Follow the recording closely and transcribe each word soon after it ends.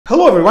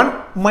Hello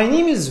everyone, my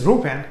name is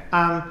Roupen.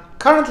 I'm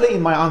currently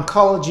in my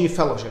oncology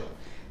fellowship.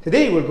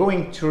 Today we're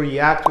going to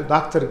react to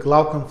Dr.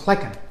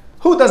 Glaucomflecken.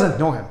 Who doesn't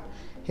know him?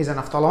 He's an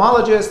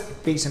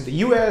ophthalmologist based in the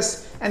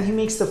US and he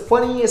makes the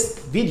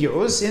funniest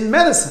videos in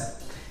medicine.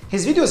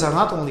 His videos are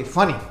not only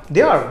funny,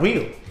 they are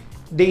real.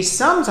 They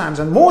sometimes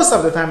and most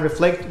of the time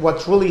reflect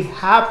what really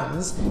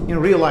happens in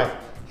real life.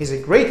 He's a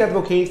great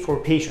advocate for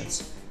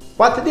patients.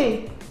 But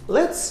today,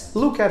 let's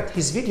look at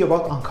his video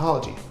about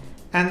oncology.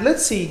 And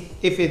let's see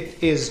if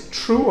it is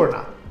true or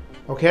not.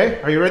 Okay,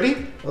 are you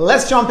ready?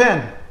 Let's jump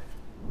in.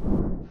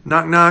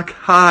 Knock, knock.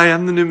 Hi,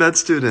 I'm the new med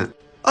student.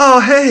 Oh,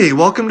 hey,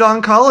 welcome to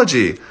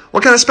oncology.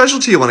 What kind of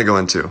specialty you want to go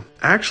into?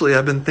 Actually,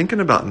 I've been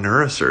thinking about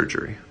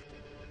neurosurgery.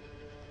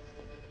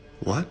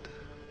 What?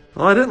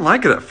 Well, I didn't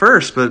like it at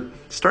first, but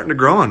it's starting to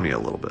grow on me a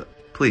little bit.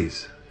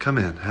 Please, come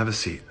in, have a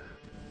seat.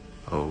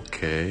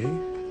 Okay.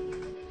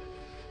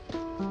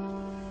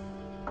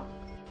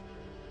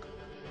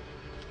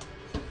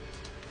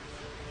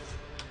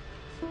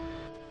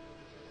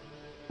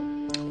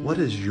 What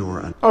is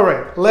your...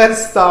 Alright,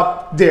 let's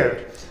stop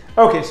there.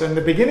 Okay, so in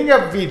the beginning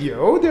of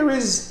video, there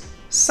is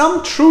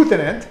some truth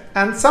in it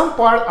and some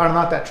part are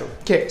not that true.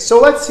 Okay,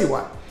 so let's see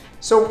why.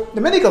 So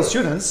the medical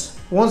students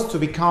wants to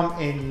become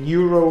a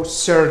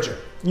neurosurgeon.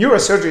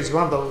 Neurosurgery is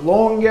one of the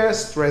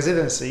longest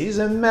residencies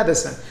in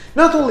medicine.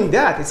 Not only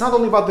that, it's not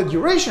only about the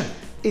duration.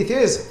 It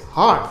is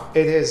hard.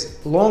 It is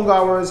long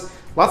hours,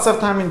 lots of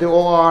time in the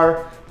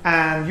OR,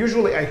 and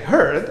usually I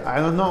heard, I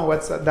don't know,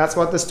 that's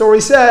what the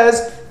story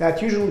says, that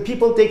usually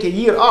people take a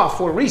year off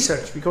for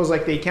research because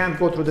they can't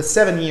go through the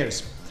 7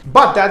 years.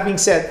 But that being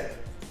said,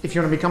 if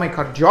you want to become a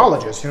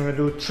cardiologist, you're going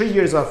to do 3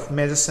 years of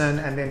medicine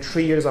and then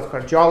 3 years of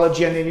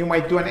cardiology, and then you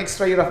might do an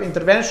extra year of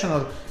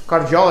interventional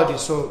cardiology.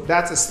 So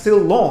that's still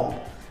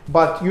long.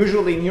 But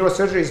usually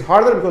neurosurgery is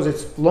harder because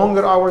it's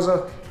longer hours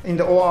in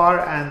the OR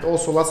and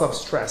also lots of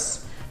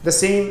stress. The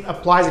same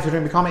applies if you're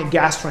going to become a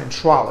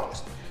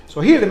gastroenterologist. So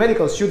here the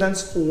medical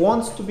students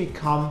want to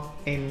become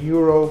a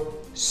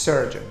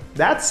neurosurgeon.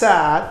 That's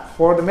sad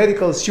for the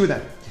medical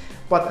student.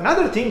 But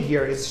another thing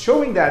here is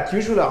showing that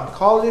usually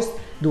oncologists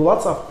do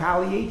lots of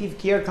palliative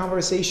care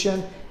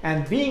conversation,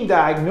 and being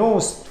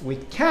diagnosed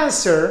with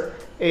cancer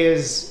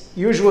is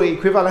usually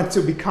equivalent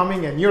to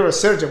becoming a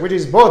neurosurgeon, which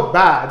is both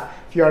bad.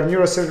 If you are a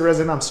neurosurgeon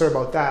resident, I'm sorry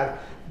about that.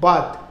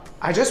 But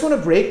I just want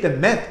to break the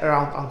myth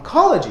around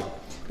oncology.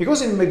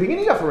 Because in the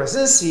beginning of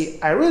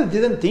residency, I really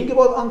didn't think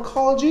about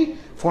oncology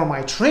for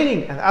my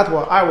training, and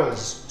I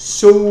was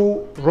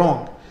so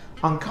wrong.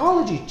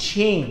 Oncology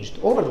changed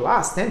over the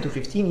last 10 to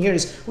 15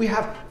 years. We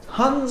have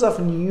tons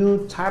of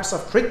new types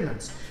of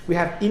treatments. We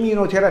have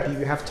immunotherapy,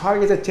 we have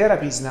targeted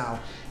therapies now.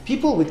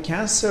 People with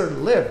cancer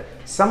live.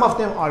 Some of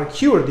them are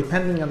cured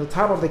depending on the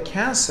type of the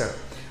cancer.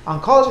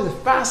 Oncology is the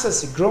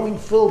fastest growing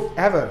field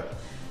ever.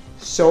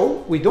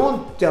 So we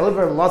don't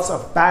deliver lots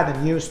of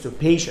bad news to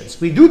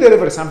patients. We do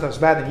deliver sometimes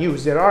bad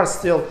news. There are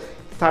still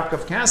types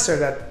of cancer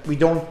that we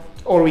don't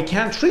or we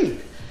can't treat.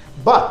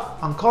 But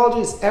oncology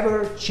is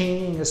ever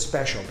changing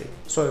specialty.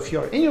 So if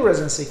you're in your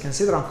residency,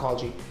 consider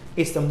oncology.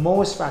 It's the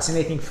most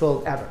fascinating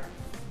field ever.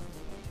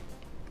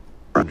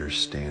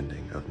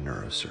 Understanding of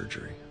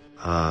neurosurgery.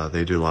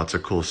 They do lots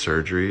of cool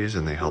surgeries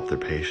and they help their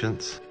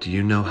patients. Do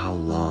you know how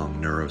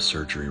long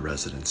neurosurgery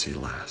residency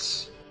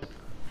lasts?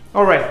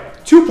 All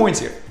right, 2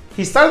 points here.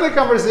 He started the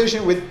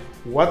conversation with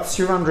what's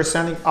your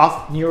understanding of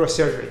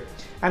neurosurgery?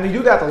 And we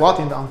do that a lot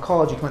in the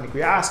oncology clinic.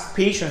 We ask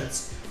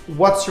patients,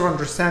 what's your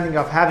understanding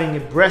of having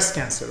a breast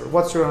cancer? Or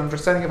what's your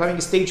understanding of having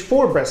a stage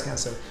 4 breast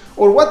cancer?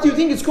 Or what do you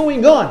think is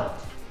going on?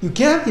 You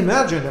can't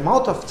imagine the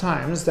amount of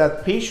times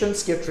that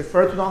patients get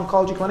referred to the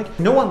oncology clinic.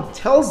 No one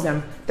tells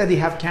them that they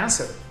have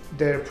cancer.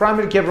 Their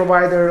primary care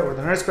provider or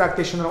the nurse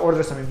practitioner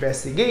orders some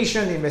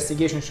investigation. The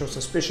investigation shows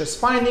suspicious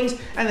findings,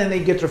 and then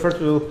they get referred to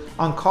the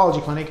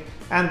oncology clinic.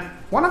 And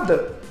one of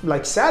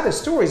the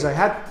saddest stories I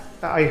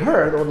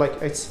heard, or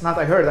it's not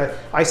I heard,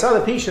 I saw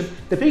the patient.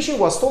 The patient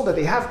was told that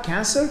they have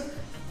cancer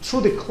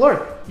through the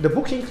clerk, the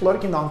booking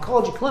clerk in the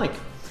oncology clinic.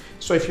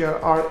 So if you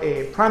are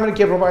a primary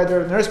care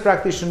provider, nurse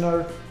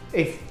practitioner,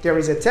 if there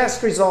is a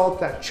test result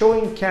that's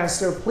showing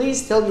cancer,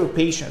 please tell your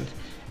patient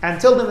and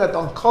tell them that the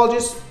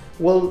oncologist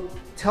will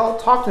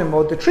talk to them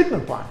about the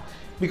treatment plan.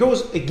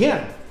 Because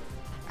again,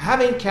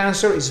 having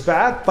cancer is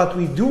bad, but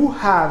we do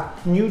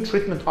have new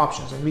treatment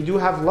options and we do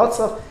have lots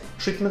of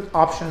treatment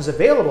options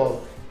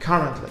available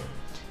currently.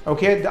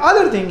 Okay, the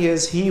other thing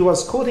is he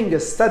was quoting the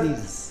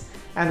studies,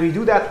 and we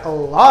do that a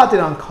lot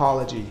in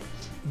oncology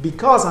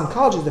because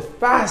oncology is the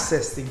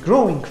fastest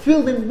growing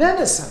field in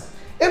medicine.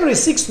 Every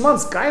 6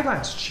 months,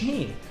 guidelines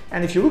change.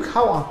 And if you look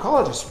how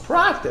oncologists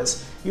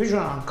practice,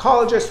 usually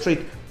oncologists treat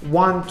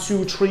 1,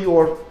 2, 3,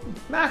 or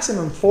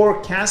maximum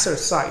 4 cancer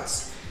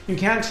sites. You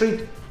can't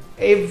treat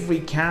every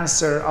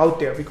cancer out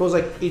there because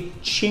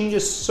it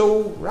changes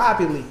so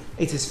rapidly.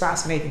 It is a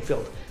fascinating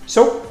field.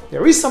 So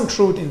there is some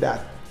truth in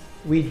that.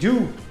 We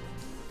do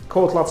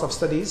quote lots of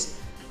studies,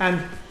 and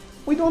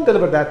we don't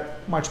deliver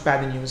that much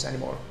bad news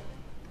anymore.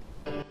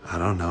 I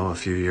don't know, a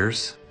few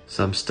years?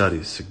 Some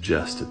studies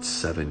suggest it's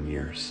 7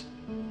 years.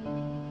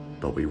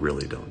 but we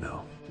really don't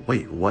know.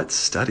 Wait, what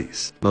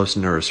studies? Most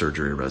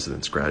neurosurgery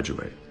residents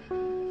graduate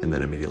and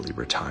then immediately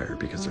retire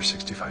because they're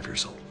 65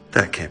 years old.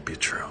 That can't be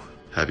true.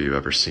 Have you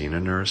ever seen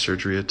a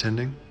neurosurgery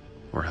attending?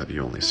 Or have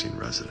you only seen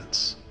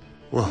residents?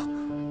 Well,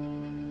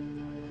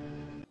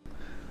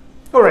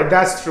 all right,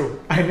 that's true.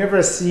 I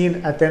never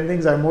seen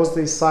attendings. I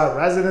mostly saw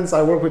residents.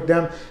 I worked with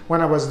them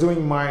when I was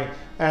doing my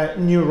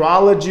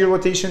neurology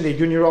rotation. They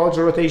do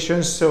neurology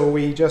rotations, so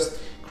we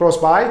just cross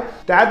by.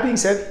 That being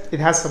said, it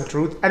has some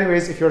truth.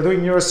 Anyways, if you're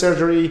doing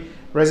neurosurgery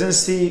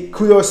residency,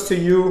 kudos to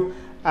you.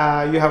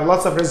 You have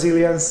lots of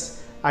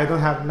resilience. I don't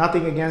have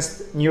nothing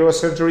against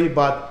neurosurgery,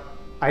 but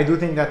I do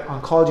think that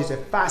oncology is a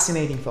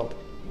fascinating field.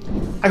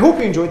 I hope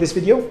you enjoyed this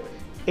video.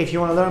 If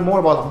you want to learn more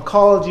about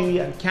oncology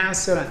and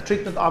cancer and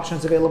treatment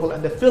options available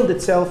and the field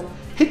itself,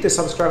 hit the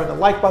subscribe and the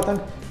like button,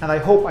 and I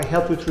hope I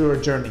helped you through your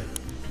journey.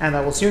 And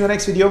I will see you in the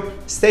next video.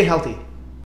 Stay healthy.